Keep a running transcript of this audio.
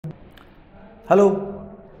Hello,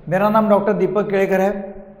 मेरा नाम doctor दीपक केलकर है।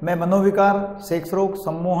 मैं मनोविकार, सेक्स रोग,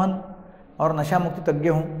 सम्मोहन और नशा मुक्ति तज्ञ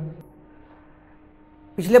हूँ।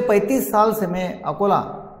 पिछले 35 साल से मैं अकोला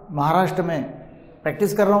महाराष्ट्र में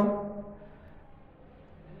प्रैक्टिस कर रहा हूँ।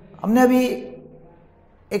 हमने अभी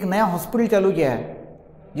एक नया हॉस्पिटल चालू किया है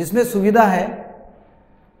जिसमें सुविधा है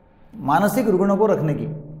मानसिक रुग्णों को रखने की,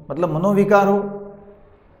 मतलब मनोविकार हो,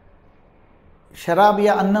 शराब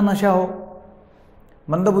या अन्य नशा हो,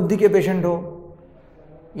 मंदबुद्धि के पेशेंट हो,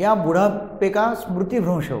 या बुढ़ापे का स्मृति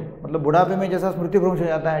भ्रंश हो, मतलब बुढ़ापे में जैसा स्मृति भ्रंश हो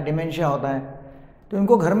जाता है, डिमेंशिया होता है, तो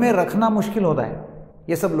इनको घर में रखना मुश्किल होता है।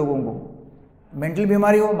 ये सब लोगों को मेंटल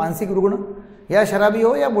बीमारी हो, मानसिक रुग्ण या शराबी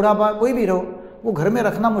हो या बुढ़ापा कोई भी रहो, वो घर में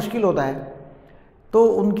रखना मुश्किल होता है। तो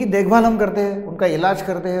उनकी देखभाल हम करते हैं, उनका इलाज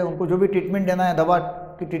करते हैं, उनको जो भी ट्रीटमेंट देना है, दवा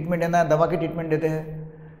की ट्रीटमेंट देना है, दवा की ट्रीटमेंट देते हैं,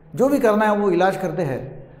 जो भी करना है वो इलाज करते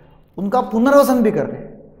हैं। उनका पुनर्वसन भी करते हैं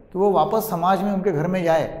कि वो वापस समाज में उनके घर में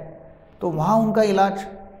जाए, तो वहाँ उनका इलाज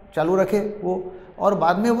चालू रखे वो, और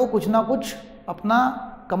बाद में वो कुछ ना कुछ अपना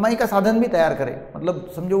कमाई का साधन भी तैयार करे। मतलब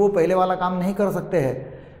समझो वो पहले वाला काम नहीं कर सकते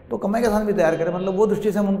हैं तो कमाई का साधन भी तैयार करे। मतलब वो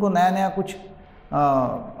दृष्टि से हम उनको नया नया कुछ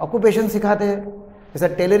ऑक्यूपेशन सिखाते हैं, जैसा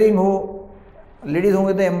टेलरिंग हो, लेडीज़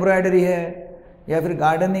होंगे तो एम्ब्रॉयडरी है, या फिर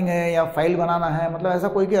गार्डनिंग है, या फाइल बनाना है, मतलब ऐसा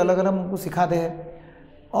कोई के अलग अलग उनको सिखाते हैं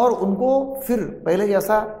और उनको फिर पहले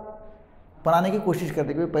जैसा बनाने की कोशिश करते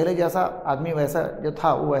हैं कि पहले जैसा आदमी वैसा जो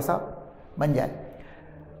था वो वैसा बन जाए।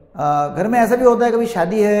 घर में ऐसा भी होता है, कभी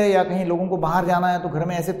शादी है या कहीं लोगों को बाहर जाना है तो घर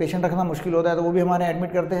में ऐसे पेशेंट रखना मुश्किल होता है, तो वो भी हमारे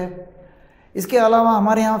एडमिट करते हैं। इसके अलावा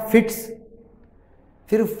हमारे यहाँ फिट्स,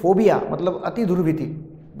 फिर फोबिया, मतलब अति दुर्भीति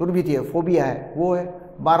है, फोबिया है, वो है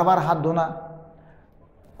बार बार हाथ धोना,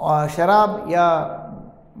 और शराब या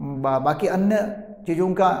बाकी अन्य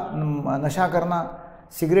चीज़ों का नशा करना,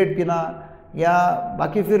 सिगरेट पीना, या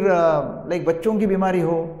बाकी फिर लाइक बच्चों की बीमारी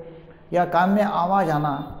हो, या कान में आवाज़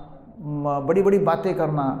आना, बड़ी बड़ी बातें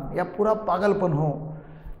करना, या पूरा पागलपन हो,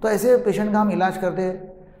 तो ऐसे पेशेंट का हम इलाज करते हैं।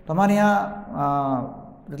 तो हमारे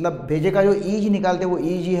यहाँ मतलब भेजे का जो ईजी निकालते हैं वो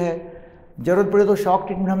ईजी है। ज़रूरत पड़े तो शॉक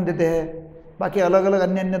ट्रीटमेंट हम देते हैं, बाकी अलग अलग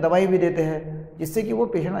अन्य दवाई भी देते हैं, जिससे कि वो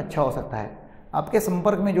पेशेंट अच्छा हो सकता है। आपके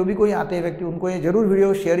संपर्क में जो भी कोई आते हैं व्यक्ति, उनको ये ज़रूर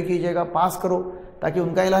वीडियो शेयर कीजिएगा, पास करो, ताकि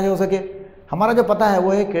उनका इलाज हो सके। हमारा जो पता है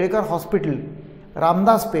वो है केलकर हॉस्पिटल,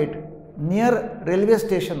 रामदास पेट, near railway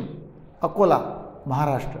station, Akola,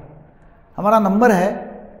 Maharashtra. हमारा नंबर है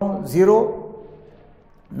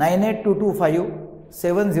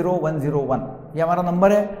 09822570101, ये हमारा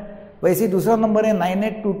नंबर है। वैसे ही दूसरा नंबर है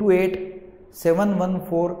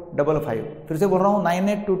 9822871455। फिर से बोल रहा हूँ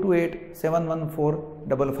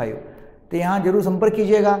 9822871455। तो यहाँ जरूर संपर्क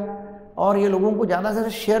कीजिएगा और ये लोगों को ज़्यादा से ज़्यादा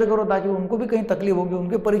शेयर करो, ताकि उनको भी कहीं तकलीफ होगी,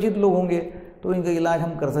 उनके परिचित लोग होंगे तो इनका इलाज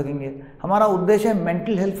हम कर सकेंगे। हमारा उद्देश्य है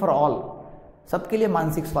मेंटल हेल्थ फॉर ऑल, सबके लिए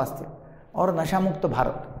मानसिक स्वास्थ्य और नशा मुक्त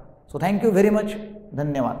Bharat. So thank you very much,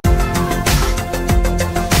 धन्यवाद।